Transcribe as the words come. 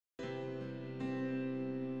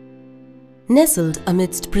Nestled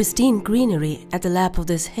amidst pristine greenery at the lap of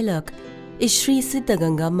this hillock is Sree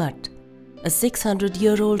Siddaganga Mutt, a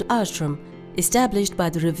 600-year-old ashram established by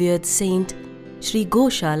the revered saint Sri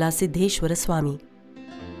Goshala Siddheshwara Swami.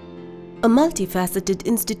 A multifaceted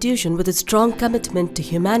institution with a strong commitment to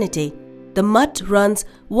humanity, the Mutt runs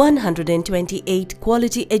 128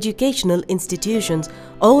 quality educational institutions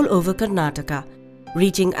all over Karnataka,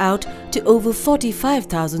 reaching out to over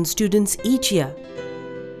 45,000 students each year.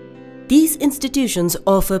 These institutions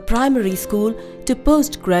offer primary school to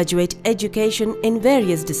postgraduate education in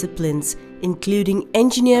various disciplines, including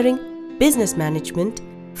engineering, business management,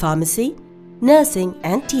 pharmacy, nursing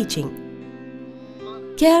and teaching.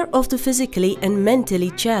 Care of the physically and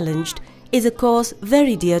mentally challenged is a cause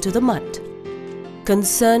very dear to the Mutt.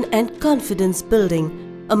 Concern and confidence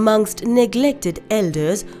building amongst neglected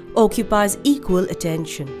elders occupies equal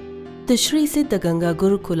attention. The Sree Siddaganga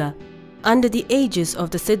Gurukula, under the aegis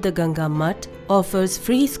of the Siddaganga Mutt, offers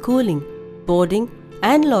free schooling, boarding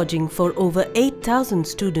and lodging for over 8,000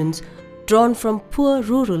 students drawn from poor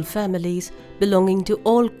rural families belonging to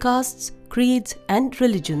all castes, creeds and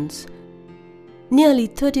religions. Nearly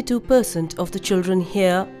 32% of the children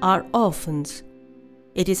here are orphans.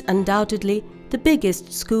 It is undoubtedly the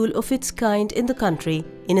biggest school of its kind in the country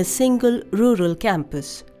in a single rural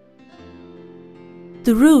campus.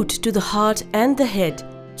 The route to the heart and the head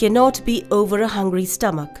cannot be over a hungry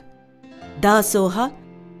stomach. Dasoha,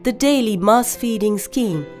 the daily mass feeding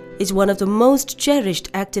scheme, is one of the most cherished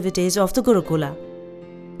activities of the Gurukula.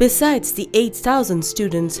 Besides the 8,000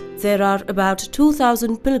 students, there are about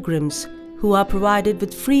 2,000 pilgrims who are provided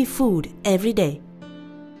with free food every day.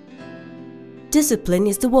 Discipline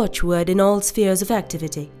is the watchword in all spheres of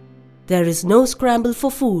activity. There is no scramble for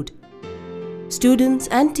food. Students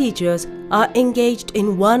and teachers are engaged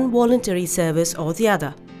in one voluntary service or the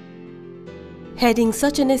other. Heading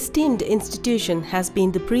such an esteemed institution has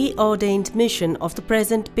been the preordained mission of the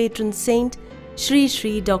present patron saint, Sri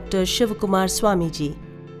Dr. Shivakumar Swamiji.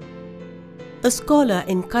 A scholar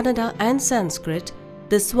in Kannada and Sanskrit,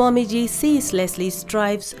 the Swamiji ceaselessly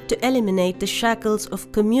strives to eliminate the shackles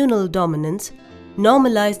of communal dominance,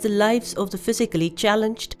 normalize the lives of the physically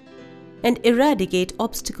challenged, and eradicate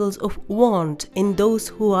obstacles of want in those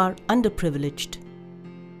who are underprivileged.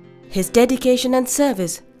 His dedication and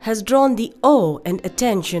service has drawn the awe and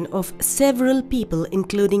attention of several people,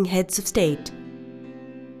 including heads of state.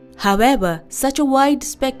 However, such a wide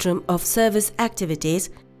spectrum of service activities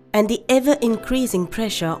and the ever-increasing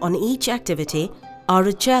pressure on each activity are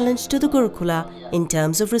a challenge to the Gurukula in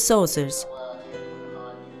terms of resources.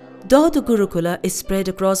 Though the Gurukula is spread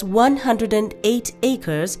across 108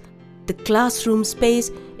 acres, the classroom space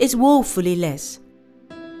is woefully less.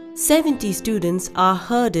 70 students are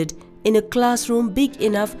herded in a classroom big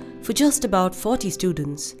enough for just about 40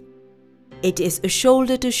 students. It is a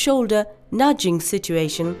shoulder-to-shoulder nudging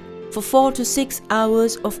situation for 4 to 6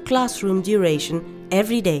 hours of classroom duration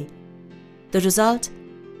every day. The result?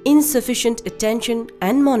 Insufficient attention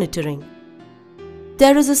and monitoring.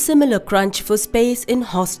 There is a similar crunch for space in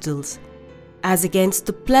hostels. As against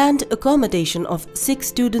the planned accommodation of 6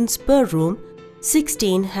 students per room,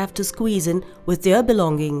 16 have to squeeze in with their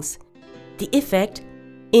belongings. The effect?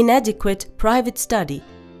 Inadequate private study.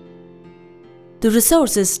 The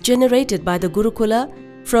resources generated by the Gurukula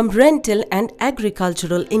from rental and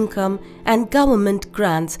agricultural income and government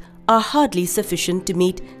grants are hardly sufficient to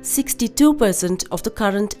meet 62% of the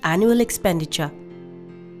current annual expenditure.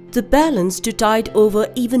 The balance to tide over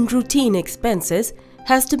even routine expenses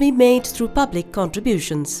has to be made through public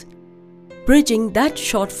contributions. Bridging that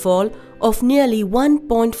shortfall of nearly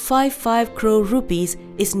 1.55 crore rupees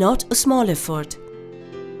is not a small effort.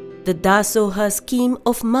 The Dasoha scheme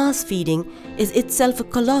of mass feeding is itself a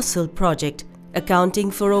colossal project,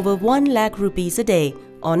 accounting for over 1 lakh rupees a day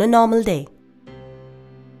on a normal day.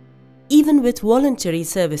 Even with voluntary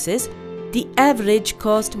services, the average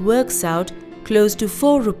cost works out close to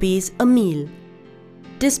 4 rupees a meal.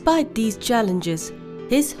 Despite these challenges,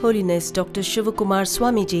 His Holiness Dr. Shivakumar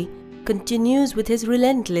Swamiji continues with his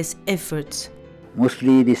relentless efforts.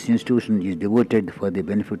 Mostly this institution is devoted for the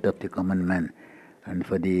benefit of the common man and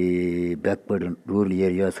for the backward and rural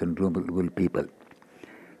areas and rural people.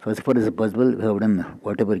 So as far as possible, we have done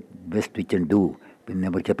whatever best we can do in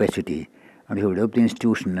our capacity, and we have developed the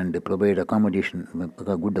institution and provide accommodation,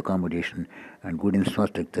 good accommodation and good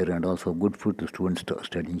infrastructure and also good food to students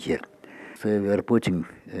studying here. So we are approaching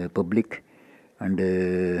public and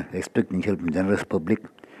expecting help from generous public.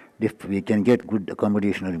 If we can get good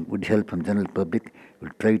accommodation or good help from general public,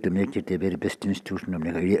 we'll try to make it a very best institution and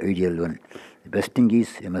an ideal one. The best thing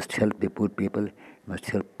is you must help the poor people, you must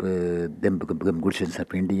help them become good citizens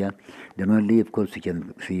of India. Then only, of course, we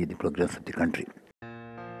can see the progress of the country.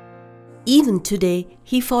 Even today,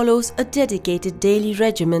 he follows a dedicated daily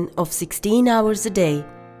regimen of 16 hours a day,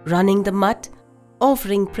 running the mutt,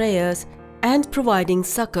 offering prayers and providing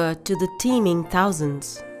succor to the teeming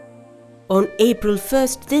thousands. On April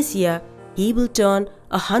 1st this year, he will turn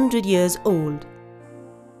 100 years old.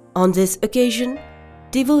 On this occasion,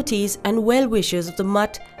 devotees and well-wishers of the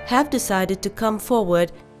mutt have decided to come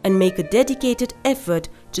forward and make a dedicated effort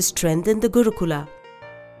to strengthen the Gurukula.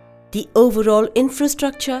 The overall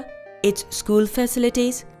infrastructure, its school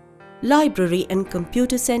facilities, library and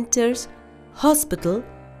computer centers, hospital,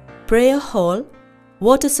 prayer hall,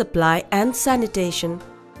 water supply and sanitation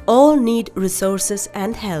all need resources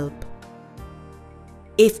and help.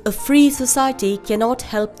 If a free society cannot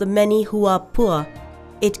help the many who are poor,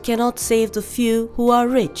 it cannot save the few who are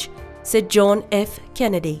rich, said John F.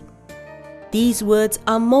 Kennedy. These words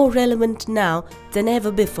are more relevant now than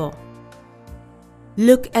ever before.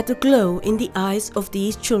 Look at the glow in the eyes of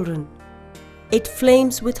these children. It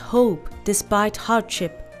flames with hope despite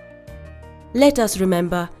hardship. Let us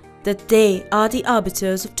remember that they are the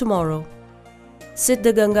arbiters of tomorrow.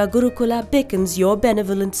 Siddaganga Gurukula beckons your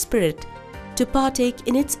benevolent spirit to partake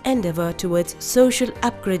in its endeavor towards social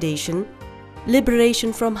upgradation,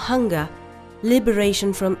 liberation from hunger,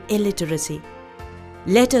 liberation from illiteracy.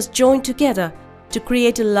 Let us join together to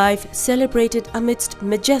create a life celebrated amidst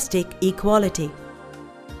majestic equality.